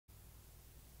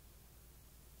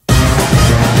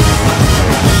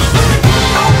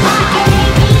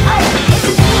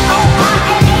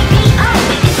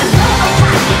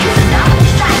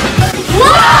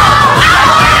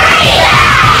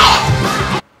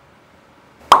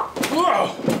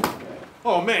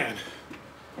Oh man,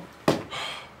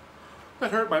 that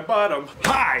hurt my bottom.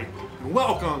 Hi, and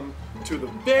welcome to the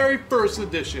very first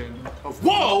edition of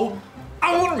Whoa,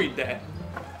 I Want to Read That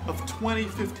of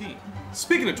 2015.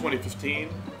 Speaking of 2015,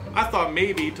 I thought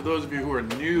maybe to those of you who are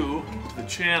new to the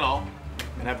channel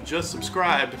and have just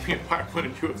subscribed, I mean, why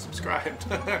wouldn't you have subscribed?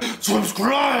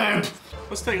 Subscribe!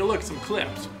 Let's take a look at some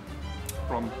clips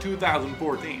from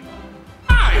 2014.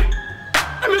 Hi,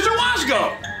 I'm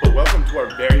theMRWASKO! Well, welcome to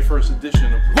our very first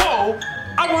edition of Whoa,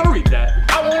 I Want to Read That.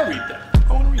 I want to read that.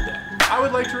 I want to read that. I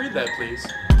would like to read that, please.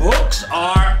 Books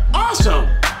are awesome!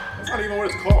 That's not even what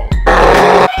it's called.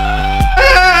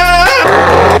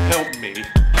 Help me.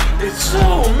 It's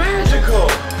so magical!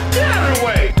 Get out of the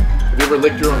way! Have you ever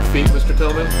licked your own feet, Mr.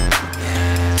 Tillman?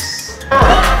 Yes.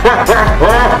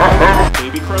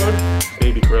 Baby crowed?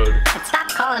 Baby crowed. Stop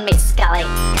calling me Scully.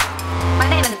 My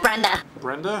name is Brenda.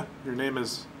 Brenda? Your name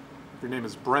is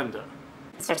Brenda.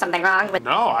 Is there something wrong with...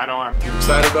 No, I don't. You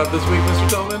excited about this week, Mr.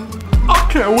 Tillman? I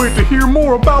can't wait to hear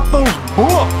more about those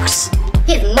books!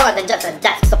 He's more than just a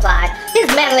desk supply. He's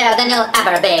manlier than you'll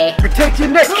ever be. Protect your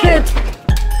neck, kid!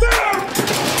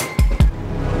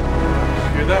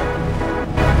 Hear that?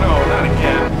 No, not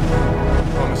again.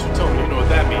 Oh, Mr. Tillman, you know what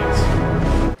that means.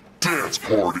 Dance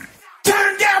party.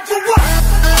 Turn down for what?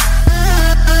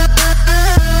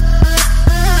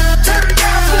 Turn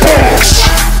down for what?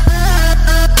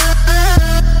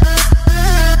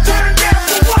 Turn down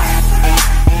for what?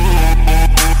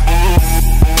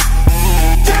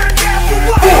 Turn down for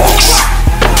what?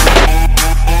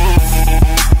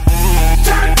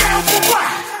 Turn down for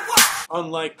what?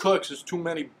 Unlike cooks, there's too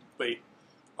many... Wait.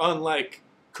 Unlike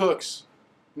cooks,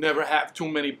 never have too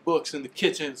many books in the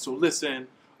kitchen, so listen,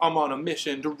 I'm on a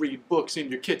mission to read books in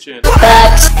your kitchen.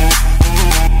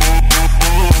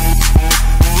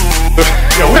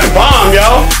 Yo, we the bomb,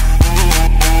 yo!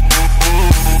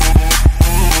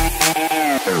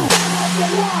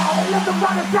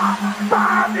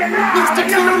 Mr.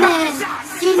 Tillman,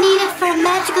 you're needed for a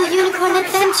magical unicorn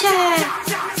adventure.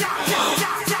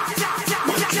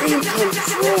 Dream come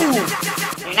true!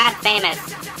 You're not famous.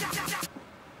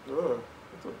 Oh,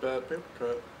 that's a bad paper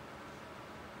cut.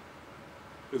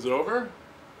 Is it over?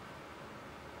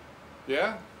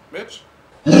 Yeah? Mitch?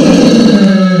 Alright,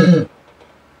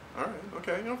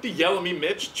 okay. You don't have to yell at me,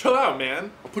 Mitch. Chill out,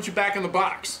 man. I'll put you back in the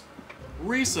box.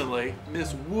 Recently,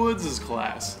 Miss Woods'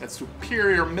 class at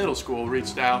Superior Middle School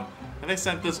reached out and they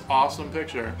sent this awesome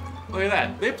picture. Look at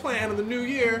that. They plan in the new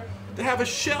year to have a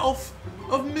shelf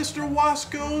of Mr.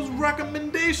 Wasko's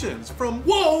recommendations from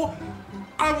Whoa,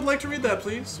 I would like to read that,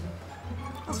 please.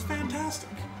 That's fantastic.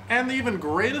 And the even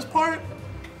greatest part,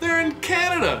 they're in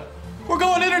Canada. We're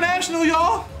going international,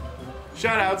 y'all.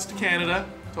 Shout outs to Canada,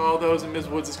 to all those in Ms.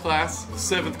 Woods' class.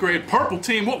 7th grade purple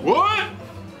team, what?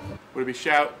 Would it be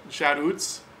shout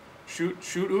oots? Shoot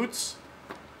oots?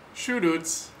 Shoot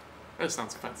oots. That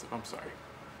sounds offensive, I'm sorry.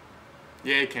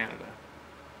 Yay, Canada.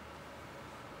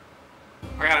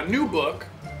 I got a new book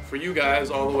for you guys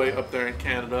all the way up there in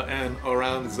Canada and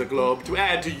around the globe to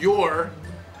add to your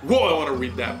Whoa, I Want to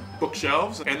Read That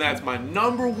bookshelves, and that's my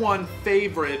 #1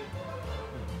 favorite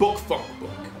book funk book.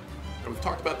 And we've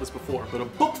talked about this before, but a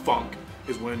book funk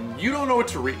is when you don't know what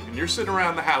to read and you're sitting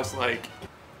around the house like,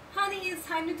 honey, it's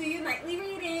time to do your nightly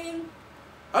reading.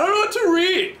 I don't know what to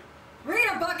read. Read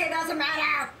a book, it doesn't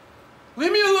matter.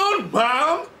 Leave me alone,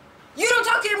 Mom. You don't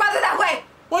talk to your mother that way.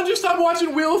 Why don't you stop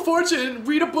watching Wheel of Fortune and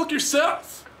read a book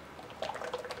yourself?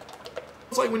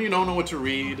 It's like when you don't know what to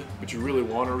read, but you really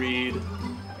want to read,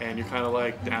 and you're kind of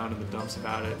like down in the dumps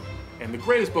about it. And the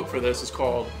greatest book for this is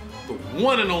called The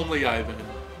One and Only Ivan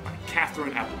by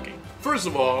Katherine Applegate. First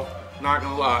of all, not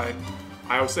gonna lie,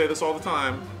 I always say this all the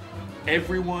time,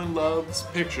 everyone loves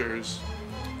pictures,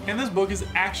 and this book is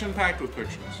action-packed with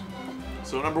pictures.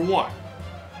 So #1,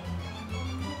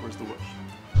 where's the wish?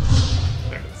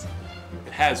 There it is.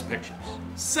 It has pictures.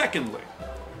 Secondly,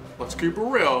 let's keep it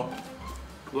real,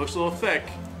 it looks a little thick,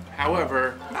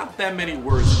 however, not that many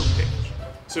words per page.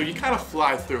 So you kind of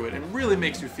fly through it and it really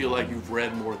makes you feel like you've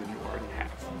read more than you already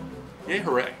have. Yay,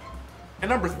 hooray. And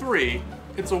 #3,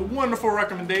 it's a wonderful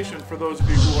recommendation for those of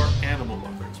you who are animal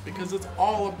lovers because it's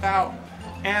all about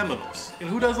aminals. And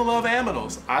who doesn't love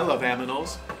aminals? I love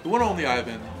aminals. The One and Only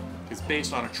Ivan is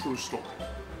based on a true story,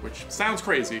 which sounds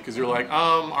crazy because you're like,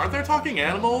 aren't there talking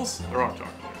animals? There are talking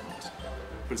animals.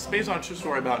 But it's based on a true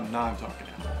story about non-talking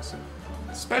animals,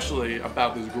 especially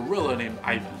about this gorilla named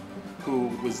Ivan, who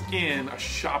was in a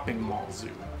shopping mall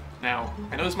zoo. Now,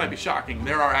 I know this might be shocking,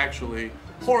 there are actually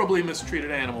horribly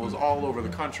mistreated animals all over the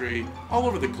country, all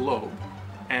over the globe.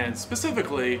 And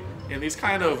specifically, in these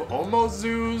kind of almost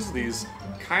zoos, these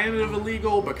kind of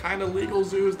illegal but kind of legal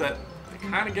zoos that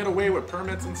kind of get away with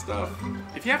permits and stuff.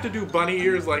 If you have to do bunny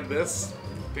ears like this,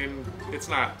 then it's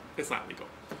not legal.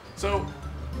 So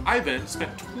Ivan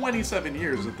spent 27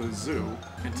 years at the zoo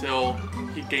until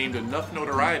he gained enough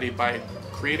notoriety by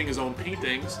creating his own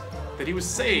paintings that he was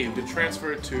saved and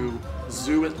transferred to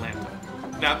Zoo Atlanta.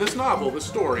 Now this novel, this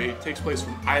story, takes place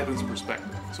from Ivan's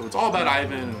perspective. So it's all about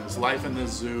Ivan and his life in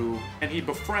this zoo, and he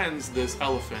befriends this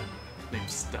elephant named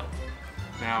Stella.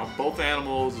 Now both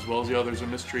animals, as well as the others, are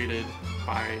mistreated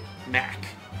by Mac,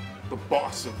 the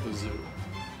boss of the zoo.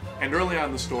 And early on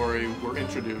in the story, we're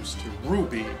introduced to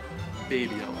Ruby,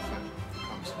 baby elephant, who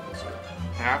comes to the zoo.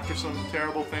 After some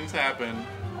terrible things happen,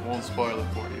 I won't spoil it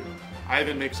for you,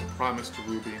 Ivan makes a promise to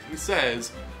Ruby, and he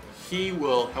says he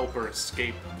will help her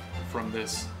escape from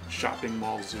this shopping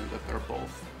mall zoo that they're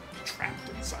both trapped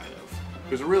inside of.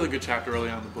 There's a really good chapter early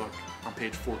on in the book, on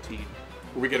page 14,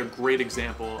 where we get a great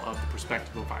example of the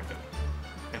perspective of Ivan.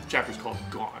 And the chapter's called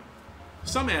Gone.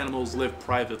 Some animals live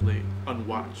privately,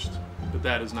 unwatched, but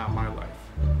that is not my life.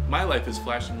 My life is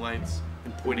flashing lights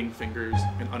and pointing fingers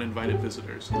and uninvited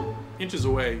visitors. Inches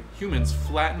away, humans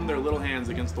flatten their little hands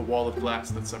against the wall of glass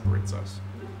that separates us.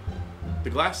 The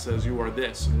glass says you are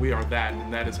this and we are that,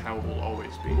 and that is how it will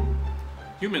always be.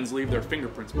 Humans leave their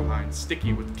fingerprints behind,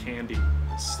 sticky with candy,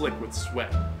 slick with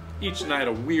sweat. Each night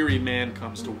a weary man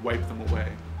comes to wipe them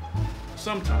away.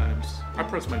 Sometimes I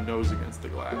press my nose against the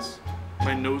glass.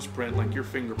 My nose print, like your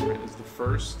fingerprint, is the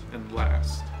first and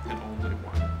last and only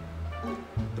one.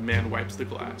 The man wipes the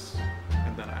glass,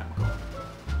 and then I am gone.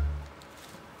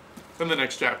 Then the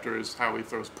next chapter is how he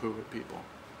throws poo at people.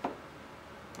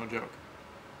 No joke.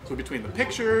 So between the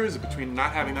pictures, between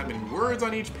not having that many words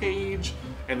on each page,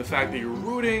 and the fact that you're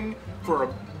rooting for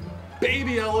a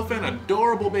baby elephant,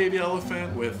 adorable baby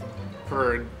elephant with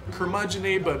her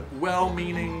curmudgeon but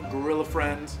well-meaning gorilla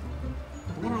friend,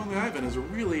 The One and Only Ivan is a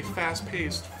really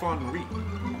fast-paced, fun read.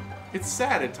 It's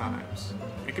sad at times.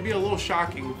 It can be a little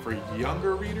shocking for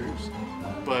younger readers,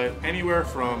 but anywhere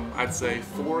from, I'd say,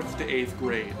 4th to 8th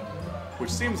grade, which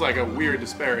seems like a weird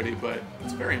disparity, but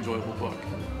it's a very enjoyable book.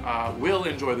 We'll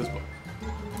enjoy this book.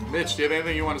 Mitch, do you have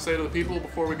anything you want to say to the people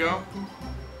before we go?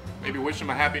 Maybe wish them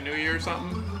a Happy New Year or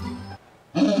something?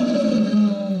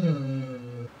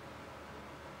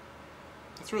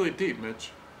 That's really deep,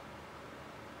 Mitch.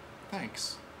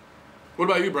 Thanks. What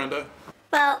about you, Brenda?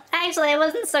 Well, actually, it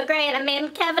wasn't so great. I mean,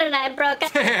 Kevin and I broke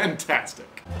up.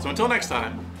 Fantastic. So until next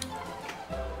time.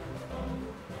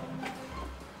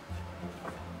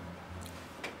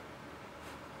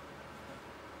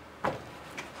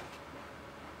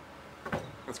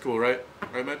 That's cool, right?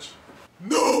 Right, Mitch?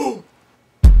 No!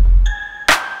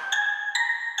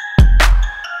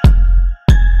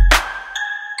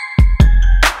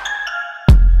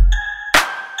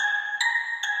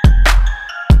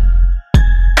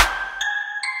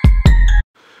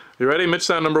 You ready? Mitch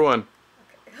sound number 1.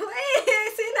 Wait,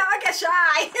 see, now I get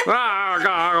shy. Ah,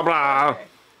 blah, blah.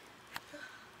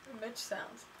 Mitch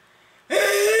sounds.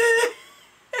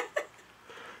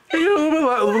 You're a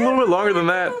little bit longer than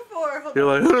that.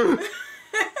 You're like,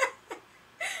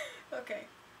 Okay.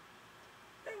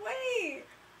 Wait.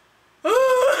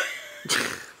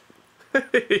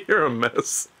 you're a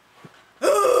mess.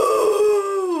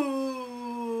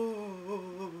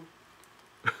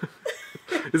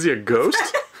 Is he a ghost?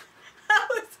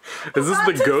 Is this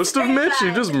the ghost of Mitch?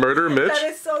 You just murder Mitch? That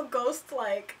is so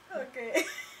ghost-like. Okay.